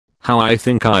How I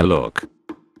think I look.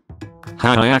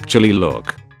 How I actually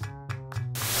look.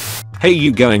 Hey,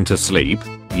 you going to sleep?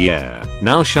 Yeah,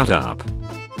 now shut up.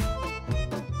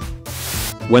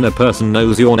 When a person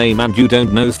knows your name and you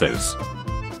don't know this.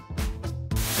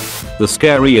 The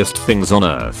scariest things on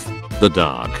earth. The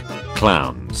dark.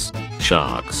 Clowns.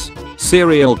 Sharks.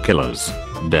 Serial killers.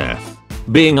 Death.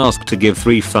 Being asked to give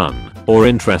 3 fun or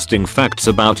interesting facts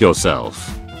about yourself.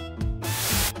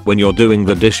 When you're doing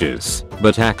the dishes,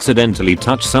 but accidentally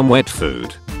touch some wet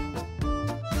food.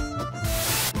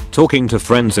 Talking to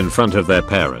friends in front of their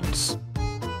parents.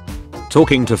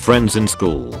 Talking to friends in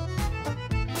school.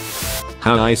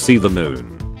 How I see the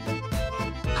moon.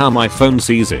 How my phone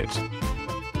sees it.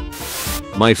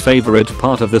 My favorite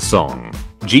part of the song.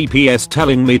 GPS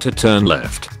telling me to turn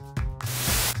left.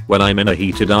 When I'm in a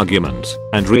heated argument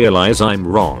and realize I'm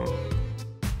wrong.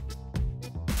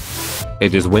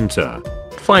 It is winter.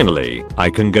 Finally, I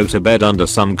can go to bed under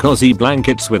some cozy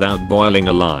blankets without boiling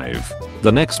alive.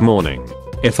 The next morning,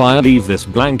 if I leave this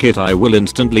blanket, I will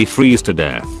instantly freeze to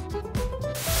death.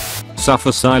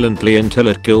 Suffer silently until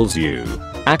it kills you.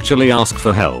 Actually ask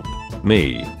for help.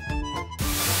 Me.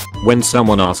 When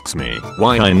someone asks me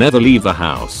why I never leave the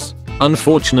house,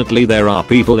 unfortunately there are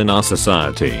people in our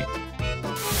society.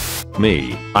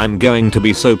 Me. I'm going to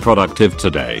be so productive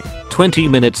today. 20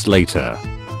 minutes later.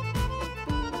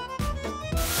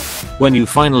 When you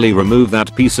finally remove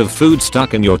that piece of food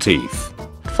stuck in your teeth.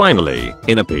 Finally,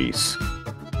 in a piece.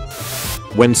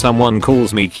 When someone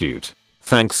calls me cute.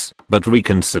 Thanks, but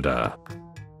reconsider.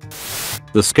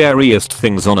 The scariest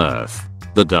things on earth.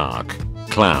 The dark.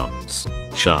 Clowns.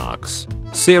 Sharks.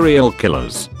 Serial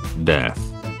killers. Death.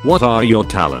 What are your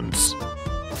talents?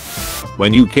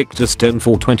 When you kicked a stone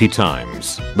for 20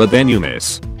 times, but then you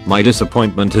miss. My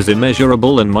disappointment is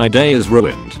immeasurable and my day is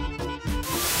ruined.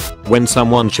 When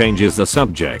someone changes the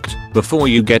subject before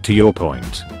you get to your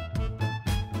point.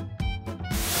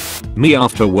 Me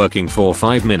after working for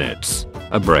 5 minutes.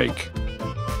 A break.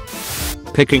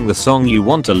 Picking the song you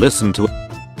want to listen to.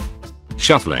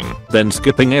 Shuffling, then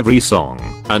skipping every song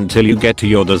until you get to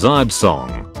your desired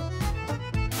song.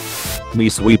 Me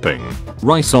sweeping.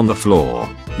 Rice on the floor.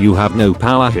 You have no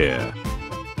power here.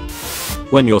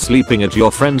 When you're sleeping at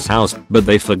your friend's house but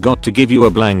they forgot to give you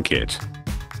a blanket.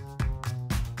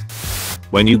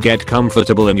 When you get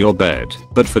comfortable in your bed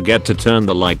but forget to turn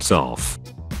the lights off.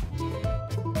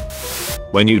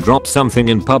 When you drop something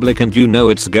in public and you know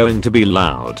it's going to be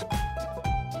loud.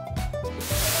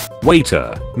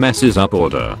 Waiter messes up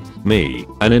order. Me,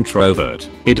 an introvert.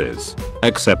 It is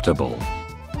acceptable.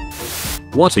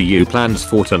 What are your plans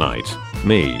for tonight?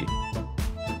 Me.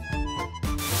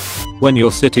 When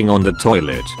you're sitting on the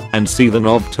toilet and see the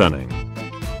knob turning.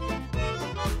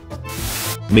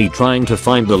 Me trying to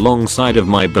find the long side of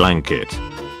my blanket.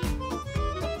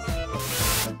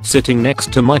 Sitting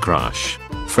next to my crush.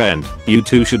 Friend, you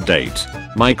two should date.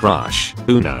 My crush,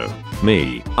 Uno.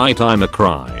 Me, I'm a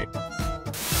cry.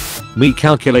 Me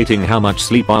calculating how much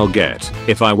sleep I'll get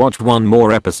if I watch one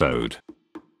more episode.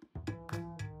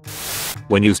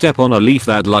 When you step on a leaf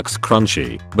that looks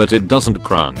crunchy, but it doesn't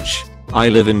crunch. I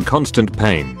live in constant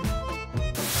pain.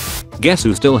 Guess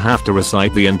who still have to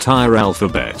recite the entire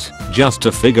alphabet just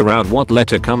to figure out what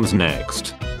letter comes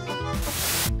next.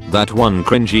 That one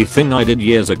cringy thing I did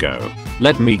years ago.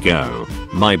 Let me go.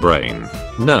 My brain.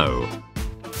 No.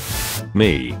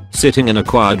 Me, sitting in a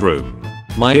quiet room.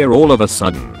 My ear all of a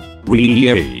sudden.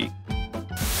 Ree.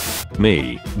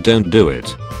 Me, don't do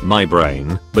it. My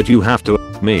brain, but you have to.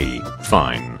 Me,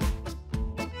 fine.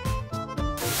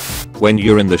 When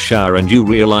you're in the shower and you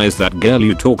realize that girl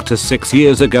you talked to 6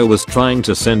 years ago was trying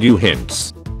to send you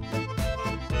hints.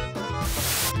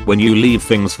 When you leave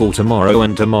things for tomorrow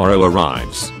and tomorrow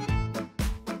arrives.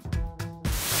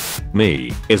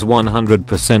 Me is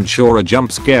 100% sure a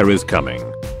jump scare is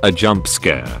coming. A jump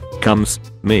scare comes.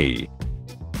 Me.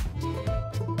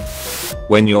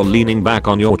 When you're leaning back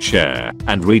on your chair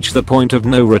and reach the point of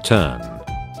no return.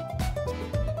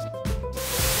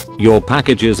 Your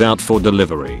package is out for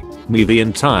delivery. Me the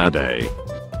entire day.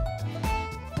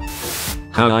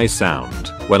 How I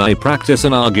sound when I practice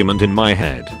an argument in my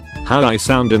head. How I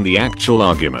sound in the actual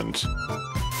argument.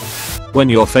 When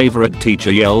your favorite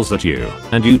teacher yells at you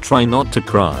and you try not to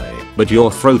cry, but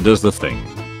your throat does the thing.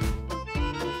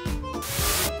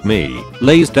 Me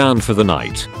lays down for the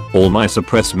night. All my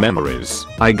suppressed memories.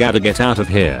 I gotta get out of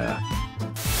here.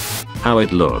 How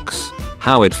it looks.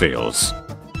 How it feels.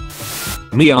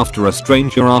 Me after a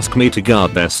stranger asks me to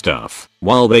guard their stuff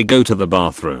while they go to the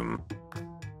bathroom.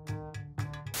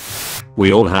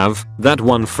 We all have that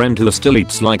one friend who still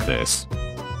eats like this.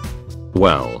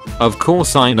 Well, of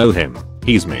course I know him.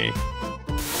 He's me.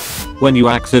 When you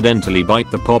accidentally bite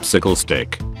the popsicle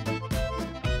stick.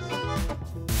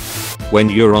 When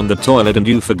you're on the toilet and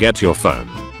you forget your phone.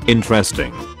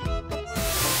 Interesting.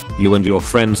 You and your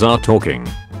friends are talking.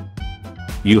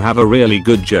 You have a really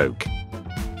good joke.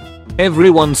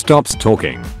 Everyone stops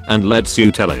talking and lets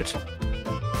you tell it.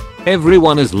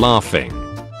 Everyone is laughing.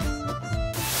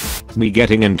 Me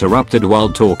getting interrupted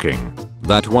while talking.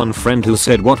 That one friend who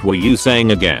said, "What were you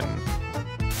saying again?"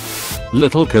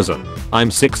 Little cousin, I'm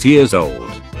 6 years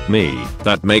old. Me,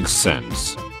 that makes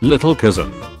sense. Little cousin,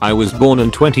 I was born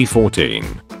in 2014.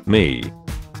 Me.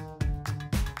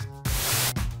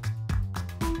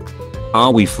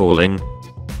 Are we falling?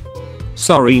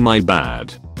 Sorry, my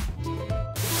bad.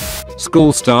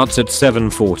 School starts at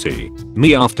 7:40.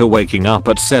 Me after waking up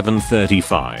at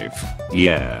 7:35.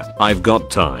 Yeah, I've got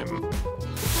time.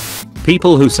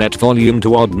 People who set volume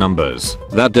to odd numbers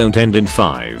that don't end in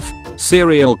 5.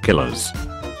 Serial killers.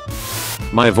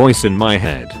 My voice in my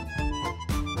head.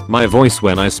 My voice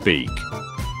when I speak.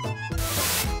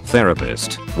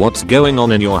 Therapist, what's going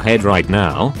on in your head right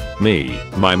now? Me,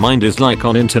 my mind is like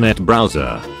on internet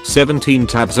browser. 17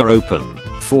 tabs are open,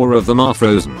 4 of them are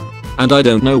frozen. And I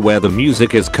don't know where the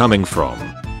music is coming from.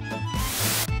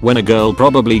 When a girl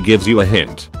probably gives you a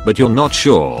hint, but you're not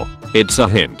sure, it's a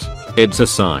hint. It's a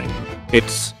sign.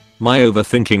 It's my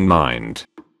overthinking mind.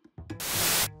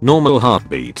 Normal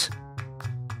heartbeat.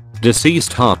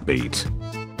 Deceased heartbeat.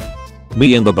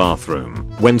 Me in the bathroom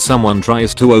when someone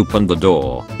tries to open the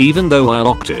door, even though I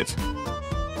locked it.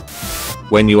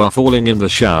 When you are falling in the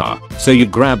shower, so you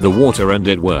grab the water and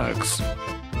it works.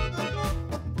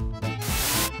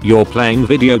 You're playing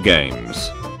video games.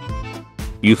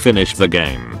 You finish the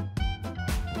game.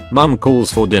 Mum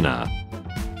calls for dinner.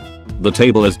 The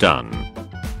table is done.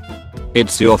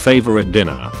 It's your favorite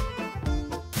dinner.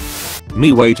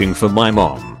 Me waiting for my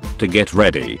mom to get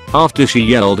ready after she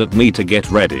yelled at me to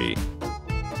get ready.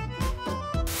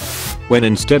 When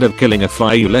instead of killing a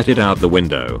fly you let it out the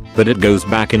window, but it goes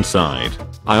back inside.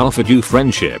 I offered you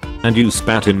friendship and you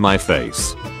spat in my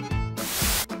face.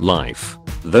 Life.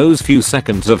 Those few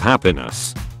seconds of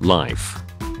happiness. Life.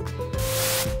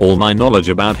 All my knowledge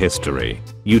about history.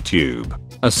 YouTube.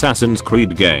 Assassin's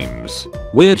Creed games.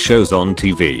 Weird shows on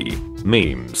TV.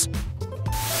 Memes.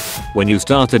 When you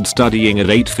started studying at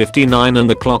 8:59 and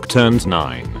the clock turns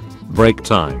 9. Break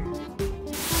time.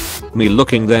 Me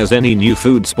looking there's any new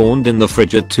food spawned in the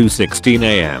fridge at 2:16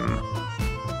 am.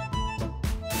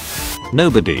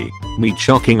 Nobody. Me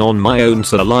choking on my own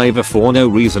saliva for no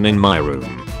reason in my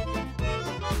room.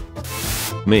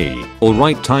 Me.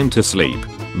 Alright, time to sleep.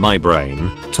 My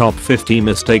brain. Top 50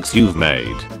 mistakes you've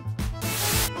made.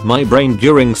 My brain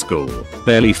during school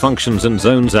barely functions and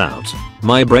zones out.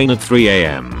 My brain at 3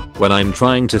 am when I'm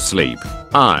trying to sleep.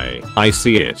 I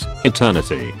see it.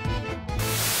 Eternity.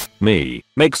 Me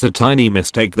makes a tiny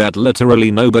mistake that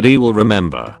literally nobody will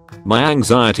remember. My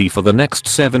anxiety for the next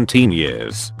 17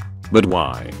 years. But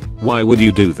why? Why would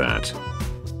you do that?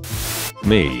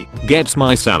 Me gets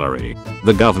my salary,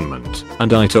 the government,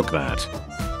 and I took that.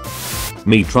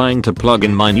 Me trying to plug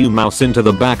in my new mouse into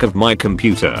the back of my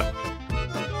computer.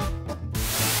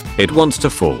 It wants to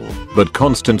fall, but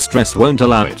constant stress won't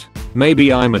allow it.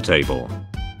 Maybe I'm a table.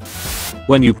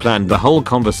 When you planned the whole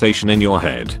conversation in your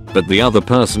head, but the other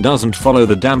person doesn't follow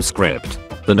the damn script.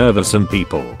 The nervousome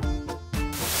people.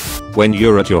 When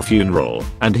you're at your funeral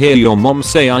and hear your mom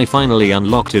say, "I finally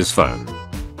unlocked his phone."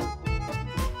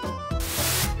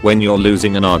 When you're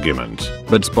losing an argument,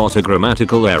 but spot a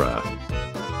grammatical error.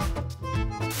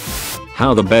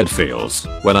 How the bed feels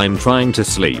when I'm trying to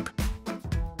sleep.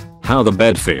 How the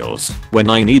bed feels when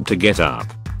I need to get up.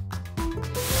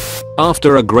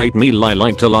 After a great meal I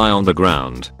like to lie on the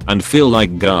ground and feel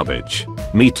like garbage.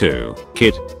 Me too,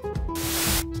 kid.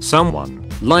 Someone,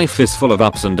 life is full of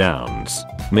ups and downs.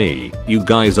 Me, you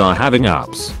guys are having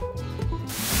ups.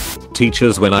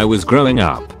 Teachers, when I was growing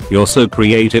up, you're so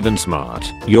creative and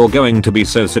smart. You're going to be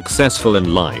so successful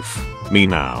in life. Me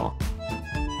now.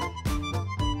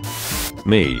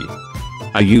 Me.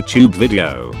 A YouTube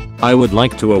video. I would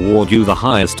like to award you the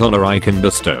highest honor I can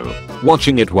bestow.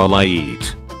 Watching it while I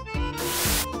eat.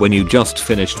 When you just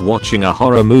finished watching a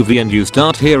horror movie and you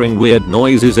start hearing weird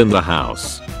noises in the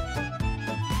house.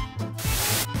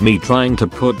 Me trying to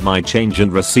put my change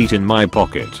and receipt in my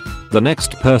pocket. The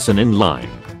next person in line.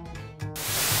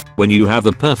 When you have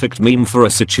the perfect meme for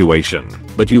a situation,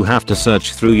 but you have to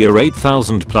search through your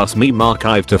 8,000 plus meme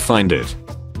archive to find it.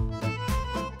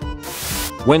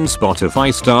 When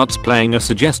Spotify starts playing a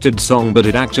suggested song but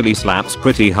it actually slaps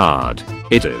pretty hard,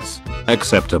 it is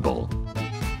acceptable.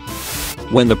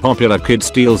 When the popular kid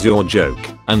steals your joke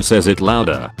and says it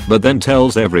louder, but then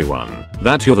tells everyone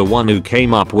that you're the one who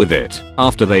came up with it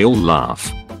after they all laugh.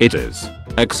 It is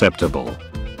acceptable.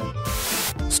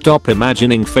 Stop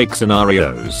imagining fake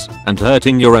scenarios and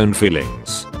hurting your own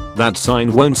feelings. That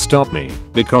sign won't stop me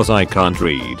because I can't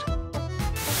read.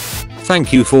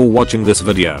 Thank you for watching this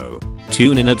video.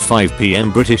 Tune in at 5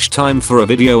 PM British time for a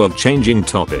video of changing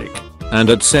topic, and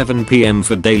at 7 PM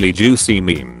for daily juicy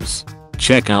memes.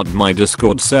 Check out my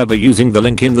Discord server using the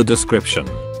link in the description.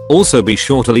 Also be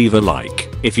sure to leave a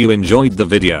like if you enjoyed the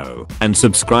video and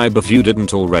subscribe if you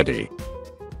didn't already.